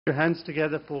Your hands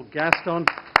together for Gaston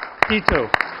Quieto.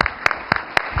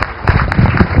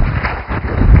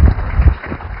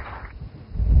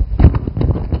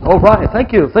 All right,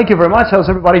 thank you. Thank you very much. How's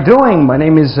everybody doing? My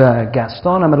name is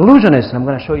Gaston. I'm an illusionist, and I'm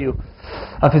going to show you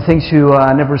a few things you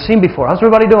never seen before. How's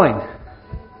everybody doing?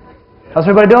 How's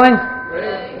everybody doing?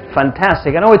 Great.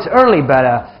 Fantastic. I know it's early, but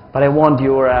I want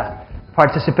your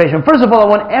participation. First of all, I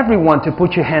want everyone to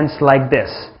put your hands like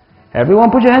this.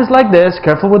 Everyone put your hands like this.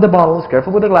 Careful with the bottles,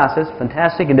 careful with the glasses.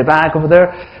 Fantastic. In the back over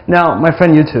there. Now, my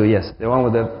friend, you too. Yes, the one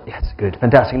with the... Yes, good.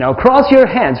 Fantastic. Now, cross your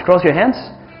hands. Cross your hands.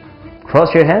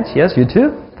 Cross your hands. Yes, you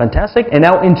too. Fantastic. And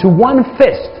now into one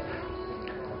fist.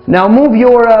 Now, move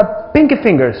your pinky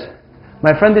fingers.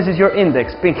 My friend, this is your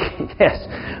index. Pinky. Yes.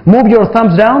 Move your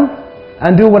thumbs down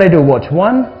and do what I do. Watch.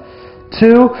 1,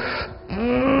 2,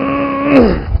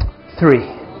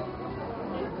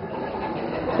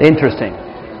 3. Interesting.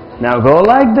 Now go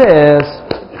like this,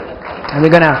 and we're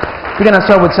gonna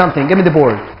start with something. Give me the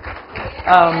board.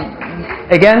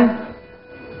 Again,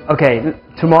 okay.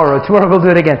 Tomorrow we'll do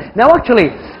it again. Now, actually,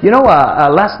 you know,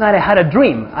 last night I had a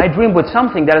dream. I dreamed with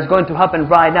something that is going to happen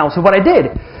right now. So what I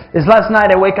did is last night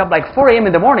I wake up like 4 a.m.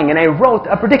 in the morning, and I wrote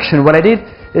a prediction. What I did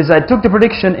is I took the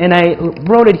prediction and I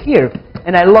wrote it here,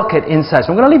 and I lock it inside.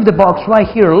 So I'm gonna leave the box right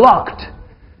here locked.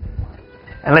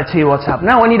 And let's see what's up.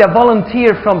 Now I need a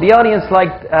volunteer from the audience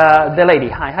like the lady.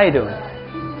 Hi, how you doing?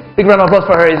 Big round of applause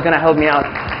for her. He's going to help me out.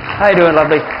 How you doing,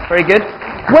 lovely? Very good.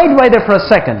 Wait right there for a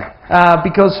second.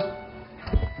 Because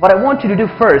what I want you to do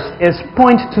first is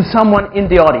point to someone in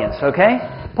the audience, okay?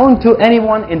 Point to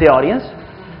anyone in the audience.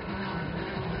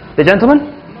 The gentleman?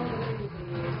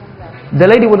 The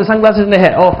lady with the sunglasses in the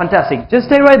head. Oh, fantastic. Just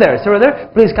stay right there. Stay right there.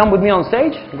 Please come with me on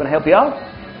stage. I'm going to help you out.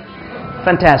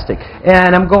 Fantastic.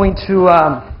 And I'm going to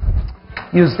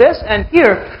use this, and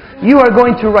here you are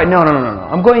going to write. No.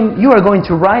 You are going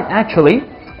to write actually,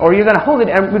 or you're going to hold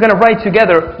it, and we're going to write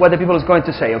together what the people is going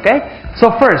to say. Okay? So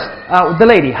first, the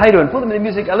lady. How you doing? Put the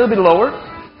music a little bit lower.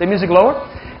 The music lower.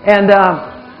 And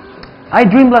I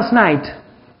dreamed last night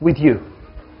with you.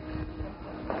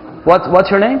 What's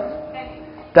your name? Penny.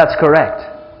 That's correct.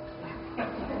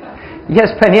 Yes,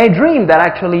 Penny. I dreamed that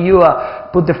actually you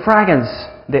put the fragrance.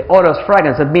 The Oros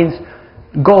fragrance, that means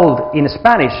gold in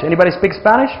Spanish. Anybody speak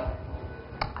Spanish?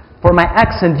 For my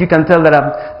accent, you can tell that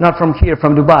I'm not from here,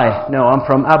 from Dubai. No, I'm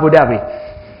from Abu Dhabi.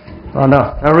 Oh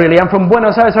no, not really. I'm from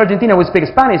Buenos Aires, Argentina. We speak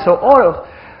Spanish, so Oros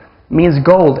means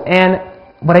gold. And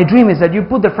what I dream is that you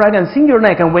put the fragrance in your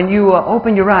neck, and when you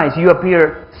open your eyes, you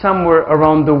appear somewhere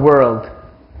around the world.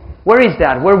 Where is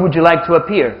that? Where would you like to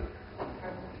appear?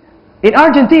 In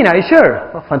Argentina, are you sure?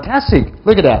 Oh, fantastic.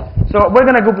 Look at that. So we're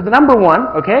going to go with the number 1,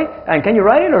 okay? And can you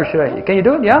write it, or should I? Can you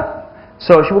do it? Yeah?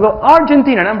 So she will go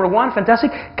Argentina, number 1. Fantastic.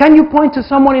 Can you point to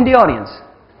someone in the audience?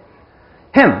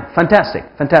 Him. Fantastic.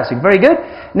 Fantastic. Very good.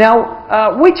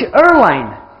 Now, which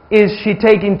airline is she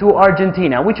taking to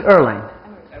Argentina? Which airline?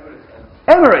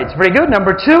 Emirates. Very good.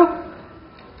 Number 2.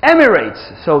 Emirates.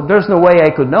 So there's no way I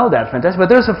could know that. Fantastic. But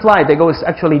there's a flight that goes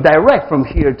actually direct from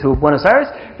here to Buenos Aires.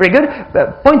 Very good.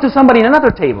 Point to somebody in another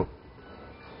table.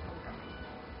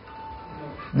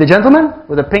 The gentleman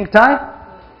with a pink tie?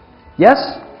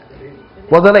 Yes?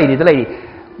 Well, the lady.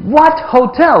 What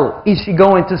hotel is she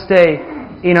going to stay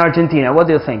in Argentina? What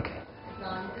do you think?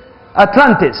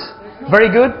 Atlantis.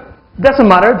 Very good. Doesn't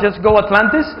matter. Just go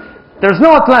Atlantis. There's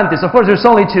no Atlantis. Of course, there's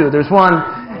only 2. There's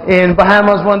one in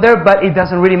Bahamas, one there, but it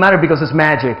doesn't really matter because it's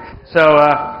magic. So,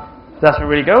 that's where it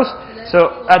really goes.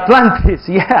 So, Atlantis,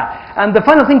 yeah. And the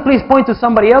final thing, please point to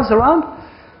somebody else around.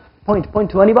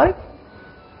 Point to anybody.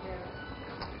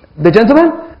 The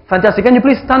gentleman? Fantastic. Can you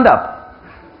please stand up?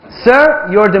 Sir,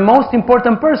 you're the most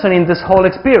important person in this whole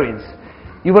experience.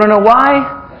 You want to know why?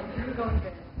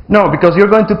 No, because you're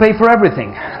going to pay for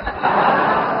everything.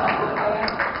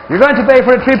 You're going to pay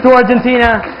for a trip to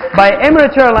Argentina by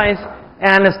Emirates Airlines,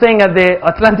 and staying at the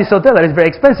Atlantis Hotel. That is very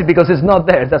expensive because it's not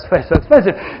there. That's very so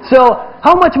expensive. So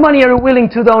how much money are you willing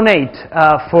to donate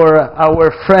for our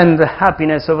friend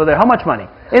Happiness over there? How much money?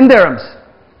 In dirhams?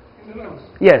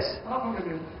 Yes.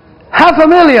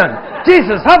 $500,000.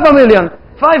 Jesus, $500,000.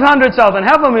 500,000.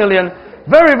 $500,000.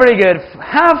 Very, very good.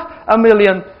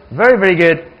 $500,000. Very, very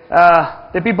good.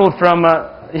 The people from...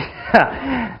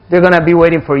 they're going to be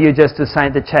waiting for you just to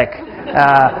sign the check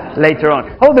later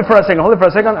on. Hold it for a second.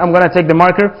 I'm going to take the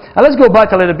marker. Let's go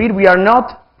back a little bit. We are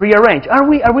not prearranged. Are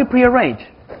we prearranged?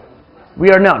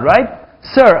 We are not, right?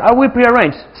 Sir, are we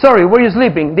prearranged? Sorry, were you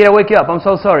sleeping? Did I wake you up? I'm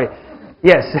so sorry.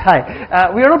 Yes, hi.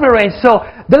 We are not prearranged. So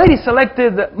the lady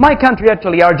selected my country,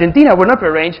 actually, Argentina. We're not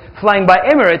prearranged. Flying by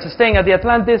Emirates, staying at the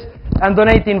Atlantis, and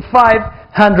donating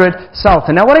 500,000.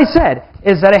 Now, what I said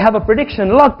is that I have a prediction,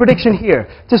 luck prediction here.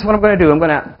 This is what I'm going to do. I'm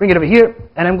going to bring it over here,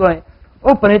 and I'm going to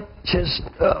open it. Just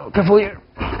careful here.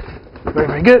 Very,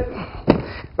 very good.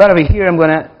 Right over here, I'm going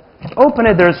to open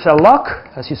it. There's a lock,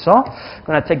 as you saw. I'm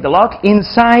going to take the lock.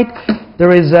 Inside,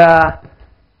 there is a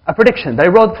prediction that I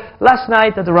wrote last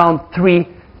night at around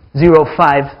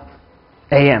 3:05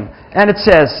 a.m. And it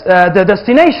says, the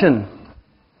destination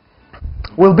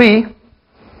will be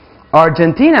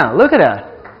Argentina. Look at that.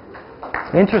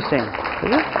 Interesting.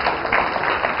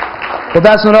 But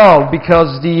that's not all,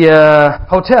 because the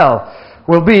hotel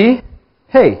will be,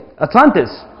 hey, Atlantis.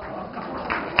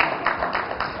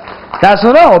 That's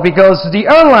not all, because the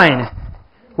airline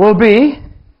will be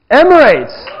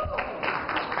Emirates.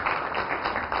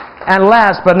 And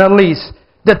last but not least,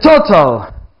 the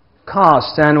total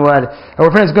cost and what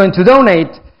our friend is going to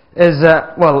donate is,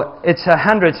 well, it's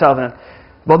 100,000.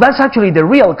 Well, that's actually the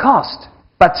real cost.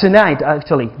 But tonight,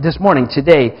 actually, this morning,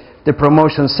 today, the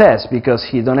promotion says, because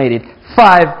he donated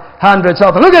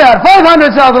 500,000. Look at that,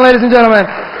 500,000, ladies and gentlemen.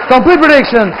 Complete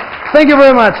prediction. Thank you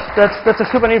very much. That's a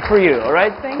souvenir for you, all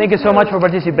right? Thank you so much for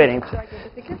participating.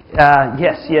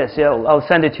 Yes, I'll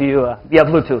send it to you via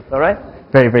Bluetooth, all right?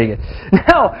 Very, very good.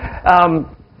 Now,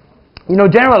 you know,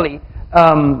 generally,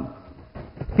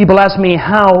 people ask me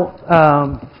how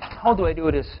do I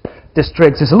do this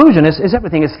trick, this illusion? Is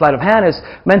everything is sleight of hand, is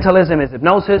mentalism, is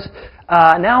hypnosis.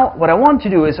 Now, what I want to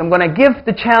do is I'm going to give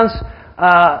the chance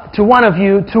to one of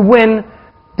you to win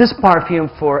this perfume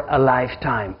for a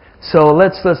lifetime. So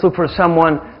let's look for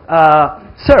someone.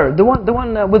 Sir, the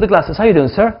one with the glasses. How are you doing,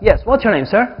 sir? Yes. What's your name,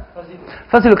 sir?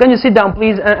 Fasilu, can you sit down,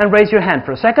 please, and raise your hand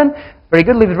for a second? Very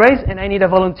good. Leave it raised. And I need a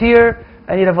volunteer.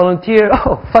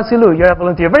 Oh, Fasilu, you're a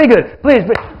volunteer. Very good. Please,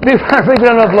 big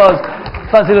round of applause.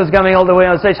 Fasilu's coming all the way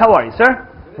on stage. How are you, sir?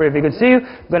 Very, very good to see you.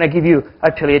 I'm going to give you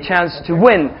actually a chance to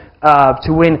win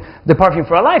the perfume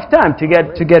for a lifetime.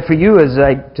 To get for you, as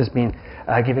I just been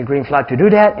given green flag to do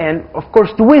that. And of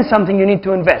course, to win something, you need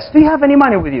to invest. Do you have any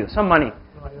money with you? Some money?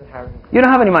 No, I don't have any. You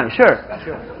don't have any money? Sure.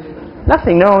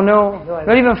 Nothing. No.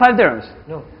 Not even 5 dirhams.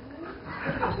 No.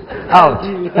 Ouch.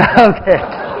 Okay.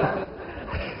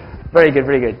 Very good,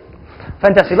 very good.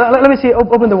 Fantastic. Let me see.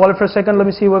 Open the wallet for a second. Let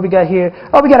me see what we got here.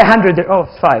 Oh, we got 100. Oh,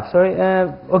 5. Sorry.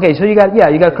 Okay, so you got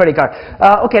credit card.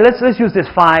 Okay, let's use this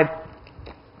 5.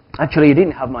 Actually, you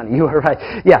didn't have money. You were right.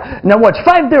 Yeah. Now watch.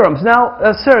 5 dirhams. Now,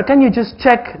 sir, can you just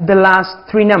check the last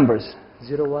 3 numbers?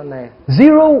 019.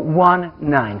 019.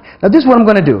 Now this is what I'm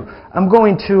going to do. I'm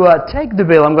going to take the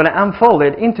bill. I'm going to unfold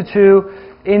it into 2,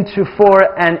 into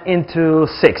 4, and into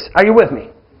 6. Are you with me?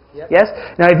 Yep. Yes?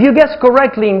 Now if you guess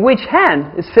correctly in which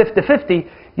hand is 50-50,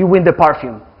 you win the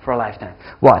perfume for a lifetime.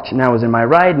 Watch. Now it's in my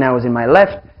right, now it's in my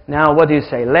left. Now what do you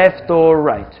say, left or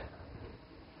right?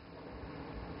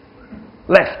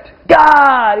 Left.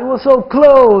 God, it was so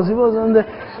close. It was on the...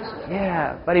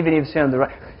 Yeah, but even if you say on the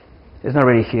right, it's not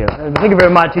really here. Thank you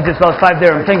very much. You just lost 5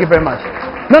 dirhams. Thank you very much.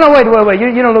 No, wait.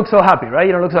 You don't look so happy, right?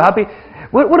 You don't look so happy.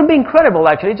 Would it be incredible,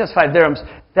 actually, just 5 dirhams,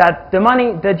 that the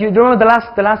money that you... Do you remember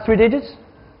the last 3 digits?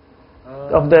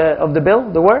 Of the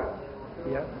bill, the word?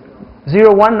 Yeah.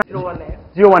 019. 019.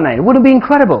 019. Wouldn't it be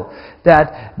incredible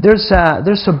that there's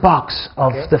a box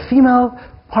of the female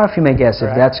perfume, I guess,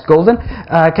 if that's golden.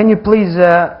 Can you please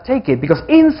take it? Because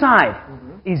inside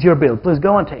is your bill. Please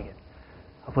go and take it.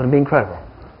 Wouldn't it be incredible?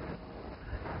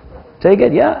 Take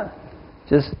it, yeah.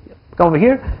 Just come over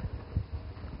here.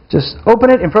 Just open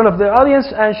it in front of the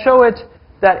audience and show it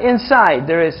that inside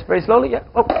there is, very slowly, yeah.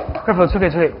 Oh, careful, it's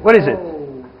okay. What is it?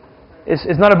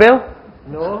 It's not a bill?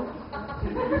 No.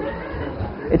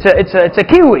 It's a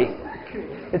kiwi.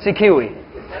 It's a kiwi.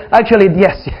 Actually,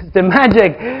 yes, the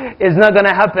magic is not going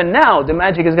to happen now. The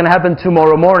magic is going to happen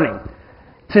tomorrow morning.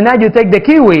 Tonight you take the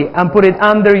kiwi and put it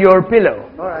under your pillow.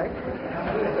 All right.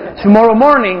 Tomorrow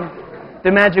morning,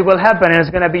 the magic will happen and it's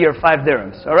going to be your 5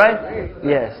 dirhams. All right?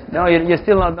 Yes. No, you're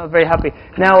still not very happy.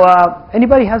 Now,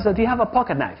 anybody do you have a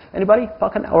pocket knife? Anybody?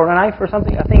 Pocket or a knife or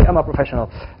something? I think I'm a professional.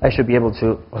 I should be able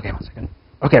to. Okay, 1 second.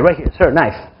 Okay, right here, sir.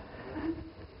 Knife.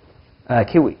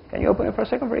 Kiwi. Can you open it for a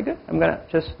second? Very good. I'm going to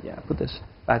just put this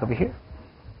back over here.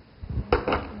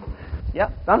 Yeah,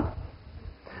 done.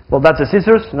 Well, that's the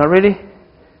scissors. Not really.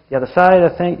 The other side,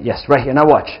 I think. Yes, right here. Now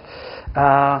watch.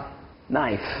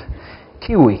 Knife.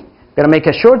 Kiwi. Gotta make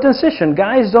a short incision.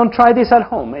 Guys, don't try this at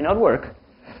home. May not work.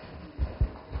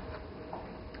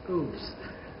 Oops.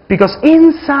 Because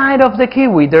inside of the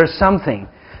kiwi, there's something.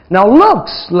 Now,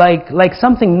 looks like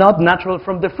something not natural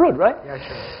from the fruit, right? Yeah,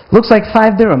 sure. Looks like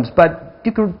 5 dirhams, but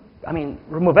you could,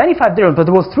 remove any 5 dirhams, but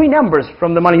there was 3 numbers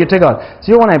from the money you took out.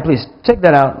 019, please, check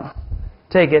that out.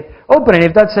 Take it. Open it.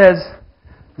 If that says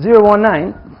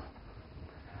 019,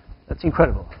 that's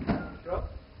incredible. Sure.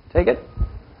 Take it.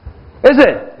 Is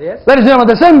it? Yes. Ladies and gentlemen,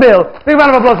 the same bill. Big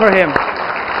round of applause for him.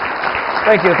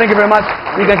 Thank you. Thank you very much.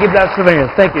 You can keep that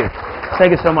souvenir. Thank you.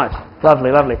 Thank you so much.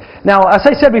 Lovely, lovely. Now, as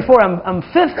I said before, I'm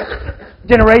fifth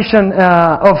generation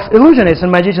of illusionists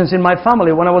and magicians in my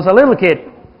family. When I was a little kid,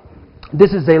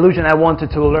 this is the illusion I wanted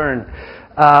to learn.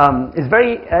 It's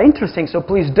very interesting, so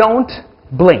please don't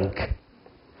blink.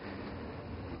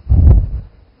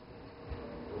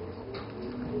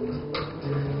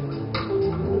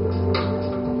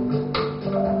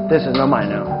 This is not mine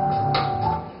now.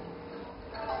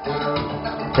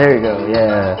 There you go,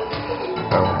 yeah.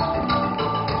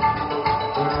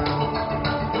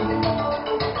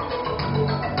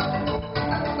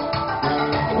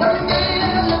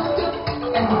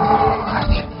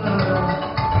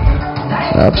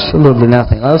 Absolutely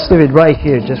nothing. I'll leave it right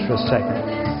here just for a second.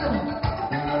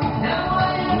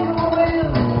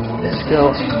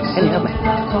 Still, can you help me?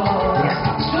 Yes.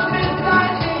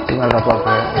 You want to upload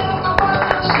for it?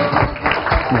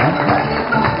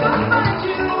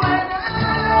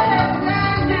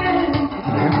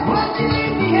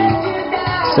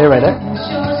 Stay right there.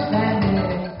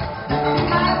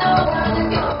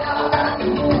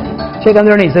 Check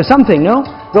underneath. There's something, no?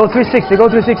 Go 360, go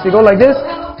 360, go like this.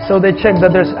 So they check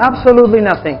that there's absolutely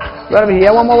nothing. Right over here.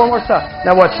 Yeah, one more stuff.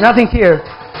 Now watch. Nothing here.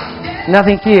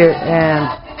 Nothing here. And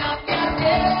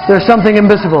there's something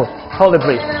invisible. Hold it,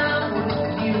 please.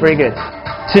 Very good.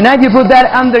 Tonight you put that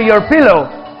under your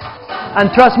pillow. And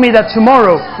trust me that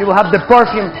tomorrow you will have the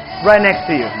perfume right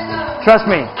next to you. Trust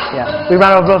me. Yeah. Big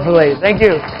round of applause for the ladies. Thank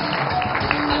you.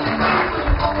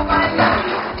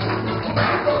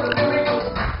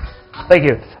 Thank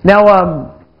you.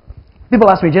 Now, people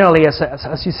ask me generally, as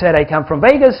you said, I come from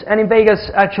Vegas, and in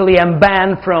Vegas, actually, I'm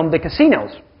banned from the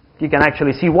casinos. You can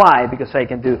actually see why, because I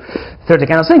can do 30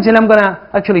 kind of things, and I'm going to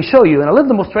actually show you in a little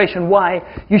demonstration why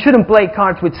you shouldn't play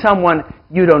cards with someone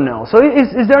you don't know. So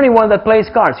is there anyone that plays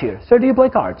cards here? Sir, do you play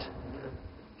cards?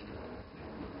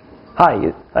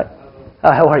 Hi.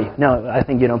 How are you? No, I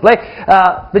think you don't play.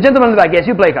 The gentleman in the back, yes,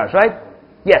 you play cards, right?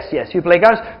 Yes, you play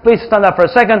cards. Please stand up for a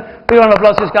second. Big round of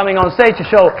applause is coming on stage to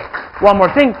show one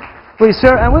more thing. Please,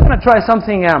 sir, and we're going to try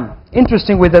something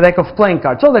interesting with the deck of playing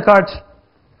cards. All the cards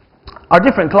are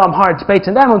different. Club, hearts, spades,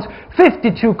 and diamonds.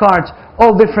 52 cards,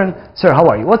 all different. Sir, how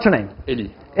are you? What's your name? Eli.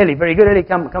 Eli, very good. Eli,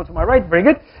 come to my right. Very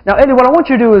good. Now, Eli, what I want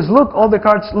you to do is look. All the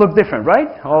cards look different,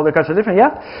 right? All the cards are different,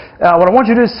 yeah? What I want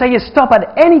you to do is say a stop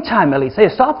at any time, Eli. Say a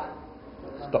stop.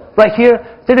 Stop. Right here.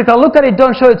 Take the card. Look at it.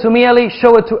 Don't show it to me, Eli.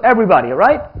 Show it to everybody, all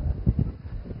right?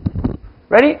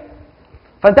 Ready?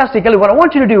 Fantastic, Eli. What I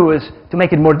want you to do is, to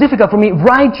make it more difficult for me,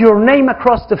 write your name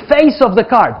across the face of the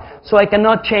card, so I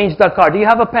cannot change that card. Do you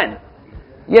have a pen?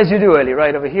 Yes, you do, Eli.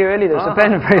 Right over here, Eli. There's a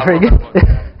pen. Very, very good.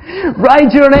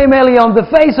 Write your name, Eli, on the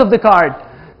face of the card,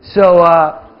 so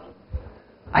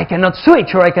I cannot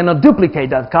switch or I cannot duplicate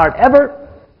that card ever.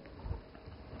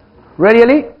 Ready,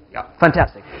 Eli? Yeah.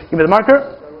 Fantastic. Give me the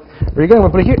marker. Very good. We'll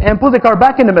put it here and put the card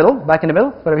back in the middle. Back in the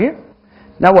middle. Put it over here.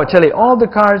 Now watch, Eli. All the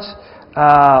cards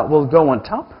will go on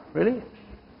top. Really?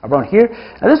 Around here.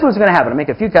 And this is what's going to happen. I make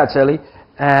a few cuts, Eli,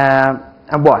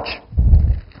 and watch.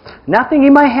 Nothing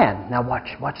in my hand. Now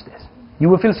watch this. You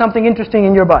will feel something interesting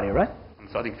in your body, right? I'm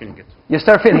starting feeling it. You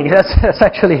start feeling it. That's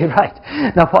actually right.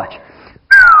 Now watch.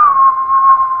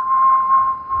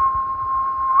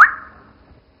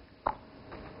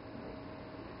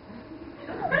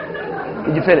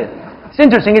 Did you feel it? It's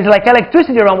interesting. It's like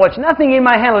electricity around. Watch. Nothing in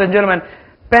my hand, ladies and gentlemen.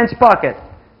 Pants pocket.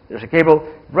 There's a cable.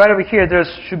 Right over here, there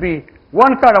should be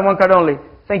one card and one card only.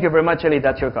 Thank you very much, Eli.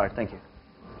 That's your card. Thank you.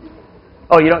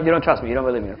 Oh, you don't trust me. You don't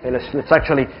believe me. Okay, let's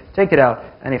actually take it out.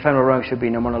 And if I'm not wrong, it should be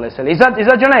no more, no less, Eli. Is that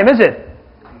your name? Is it?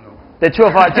 No. The two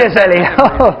of hearts. Yes, Eli.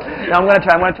 Now I'm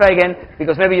gonna try again,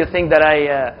 because maybe you think that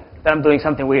that I'm doing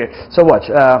something weird. So watch.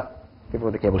 Give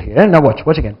me the cable here. Now watch.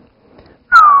 Watch again.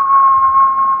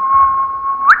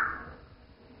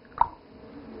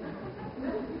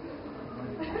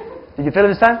 Did you feel it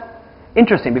this time?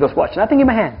 Interesting, because watch. Nothing in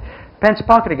my hand. Pants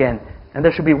pocket again. And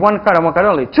there should be one card and one card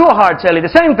only. Two hearts, Eli. The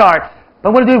same card. But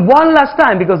I'm going to do it one last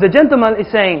time, because the gentleman is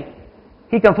saying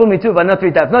he can fool me too, but not 3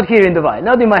 times. Not here in Dubai.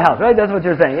 Not in my house, right? That's what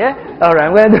you're saying, yeah? All right,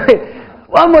 I'm going to do it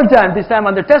one more time. This time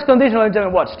under test condition.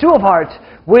 Watch. 2 of hearts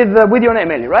with your name,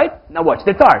 Eli, right? Now watch.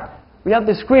 The card. We have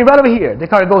the screen right over here. The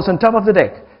card goes on top of the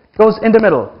deck. Goes in the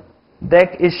middle.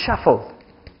 Deck is shuffled.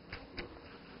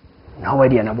 No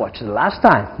idea. Now watch. The last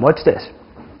time. Watch this.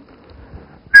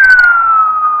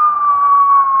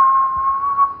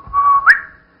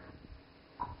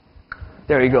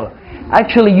 There you go.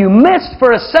 Actually, you missed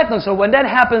for a second, so when that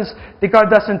happens, the card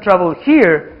doesn't travel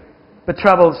here, but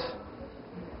travels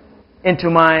into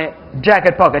my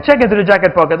jacket pocket. Check into the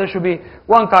jacket pocket. There should be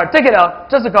one card. Take it out.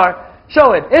 Just a card.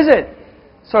 Show it. Is it?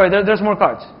 Sorry, there's more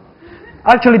cards.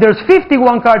 Actually, there's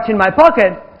 51 cards in my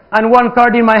pocket and 1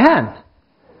 card in my hand.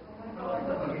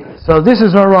 So this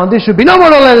is not wrong. This should be no more,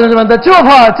 ladies and gentlemen. The 2 of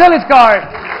hearts, Ellie's card.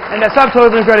 And that's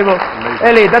absolutely incredible. Amazing.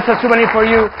 Ellie, that's a souvenir for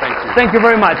you. Thank you. Thank you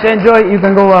very much. Enjoy. You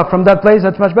can go from that place.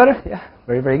 That's much better. Yeah,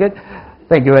 very, very good.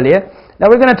 Thank you, Ellie. Now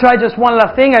we're going to try just one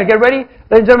last thing. Get ready,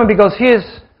 ladies and gentlemen, because here's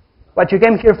what you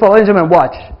came here for. Ladies and gentlemen,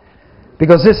 watch.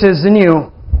 Because this is the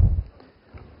new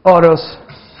Oros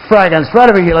fragrance. Right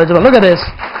over here, ladies and gentlemen. Look at this.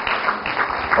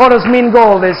 Oros Mean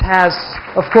Gold. This has,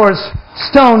 of course,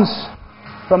 stones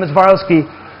from Swarovski.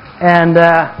 And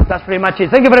that's pretty much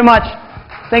it. Thank you very much.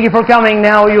 Thank you for coming.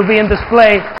 Now you'll be in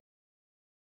display.